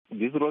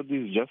this road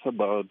is just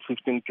about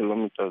 15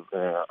 kilometers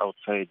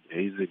outside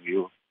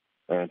Hazyview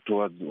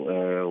towards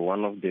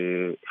one of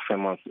the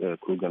famous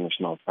Kruger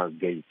National Park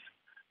gates.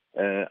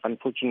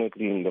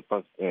 Unfortunately, in the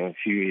past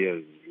few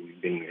years,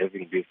 we've been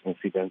having these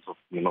incidents of,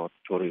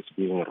 tourists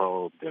being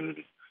robbed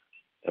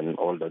and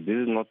all that. This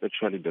is not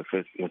actually the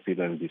first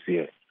incident this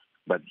year,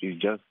 but it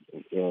just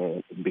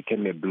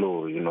became a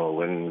blow,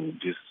 when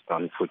this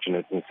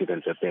unfortunate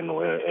incident happened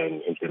where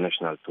an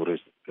international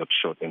tourist got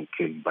shot and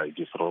killed by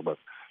these robbers.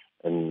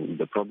 And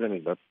the problem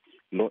is that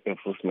law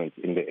enforcement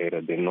in the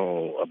area, they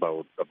know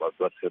about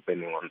what's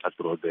happening on that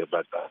road there,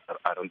 but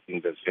I don't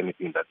think there's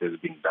anything that has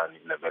been done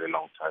in a very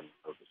long time.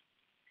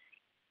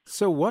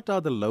 So what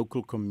are the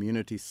local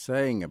communities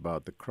saying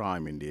about the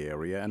crime in the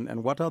area,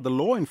 and what are the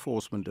law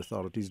enforcement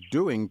authorities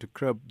doing to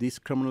curb these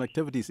criminal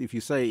activities if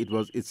you say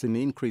it's an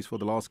increase for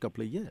the last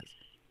couple of years?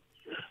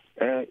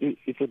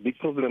 It's a big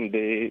problem.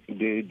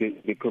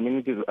 The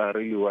communities are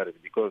really worried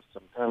because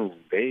sometimes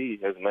they,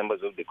 as members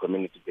of the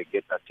community, they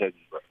get attacked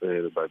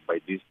by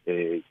these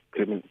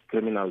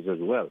criminals as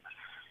well.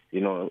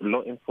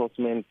 Law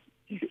enforcement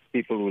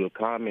people will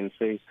come and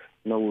say,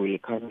 no, we will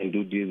come and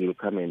do this, we will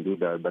come and do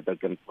that, but I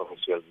can promise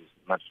you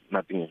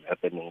nothing is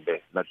happening there.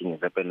 Nothing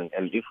is happening.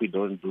 And if we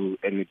don't do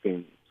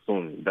anything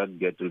soon, that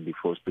gate will be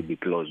forced to be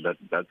closed.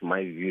 That's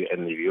my view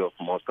and the view of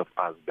most of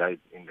us guys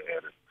in the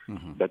area.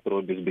 Mm-hmm. That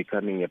road is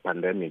becoming a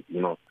pandemic.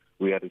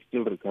 We are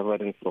still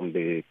recovering from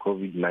the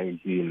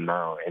COVID-19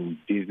 now, and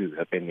this is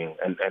happening.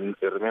 And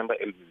remember,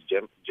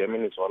 Elvis,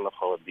 Germany is one of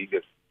our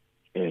biggest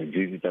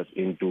visitors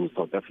into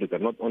South Africa,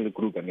 not only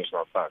Kruger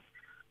National Park,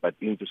 but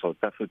into South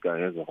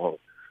Africa as a whole.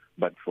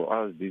 But for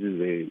us, this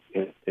is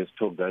as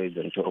tour guides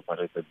and tour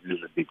operators, this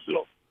is a big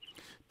blow.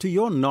 To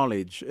your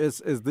knowledge,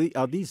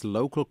 are these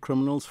local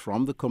criminals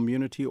from the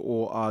community,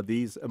 or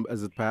is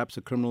it perhaps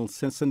a criminal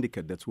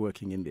syndicate that's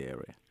working in the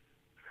area?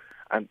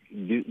 And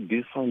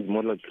this sounds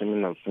more like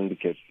criminal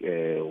syndicate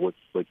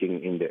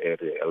working in the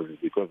area,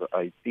 because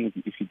I think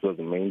if it was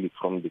mainly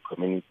from the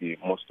community,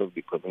 most of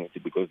the community,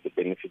 because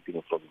they're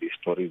benefiting from this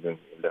tourism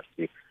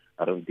industry,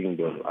 I don't think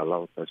they'll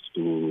allow us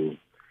to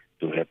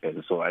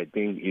happen. So I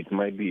think it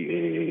might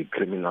be a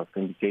criminal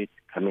syndicate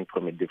coming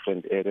from a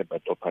different area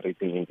but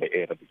operating in the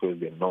area because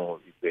they know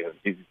it's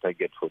a easy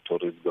target for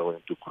tourists going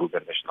to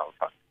Kruger National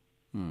Park.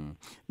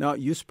 Now,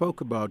 you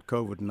spoke about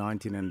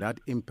COVID-19 and that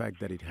impact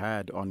that it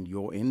had on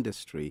your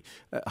industry.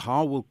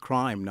 How will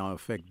crime now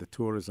affect the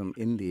tourism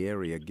in the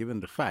area, given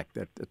the fact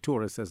that a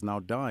tourist has now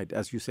died,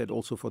 as you said,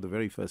 also for the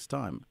very first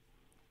time?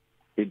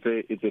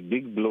 It's a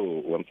big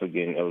blow, once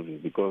again,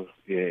 Elvis, because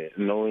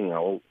knowing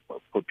how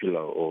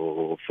popular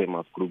or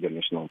famous Kruger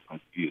National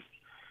Park is,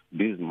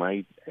 this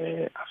might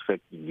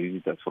affect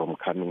visitors from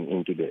coming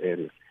into the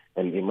area.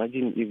 And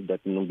imagine if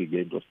that Numbi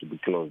gate was to be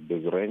closed.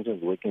 There's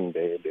rangers working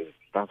there, there's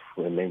staff,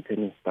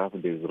 maintenance staff,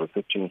 there's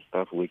reception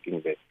staff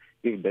working there.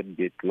 If that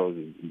gate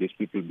closes, these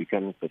people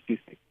become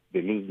statistics.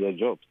 They lose their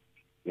jobs.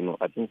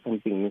 I think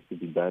something needs to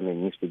be done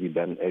and needs to be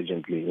done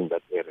urgently in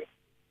that area.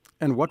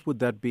 And what would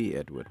that be,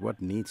 Edward?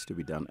 What needs to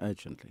be done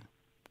urgently?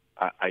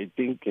 I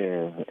think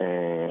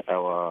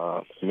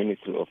our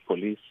Ministry of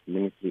Police,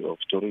 Ministry of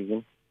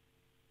Tourism,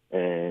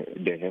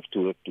 they have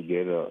to work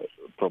together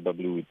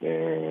probably with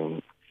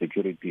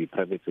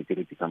private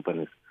security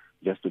companies,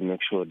 just to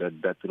make sure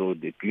that that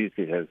road at least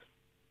has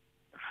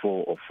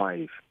 4 or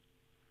 5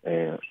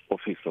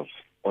 officers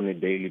on a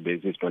daily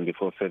basis,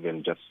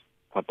 24/7, just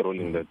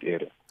patrolling that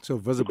area. So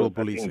visible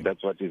policing. I think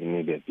that's what is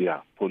needed.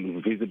 Yeah,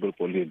 visible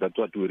police. That's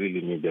what we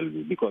really need,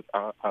 Elvis. Because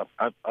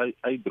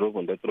I drove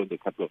on that road a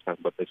couple of times,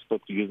 but I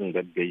stopped using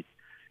that gate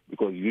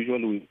because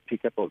usually we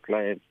pick up our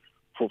clients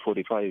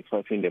 4:45,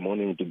 5 in the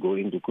morning to go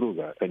into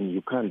Kruger, and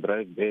you can't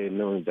drive there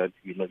knowing that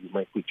you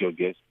might put your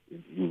guests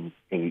in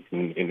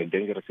a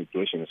dangerous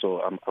situation.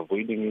 So I'm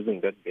avoiding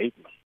using that gate now.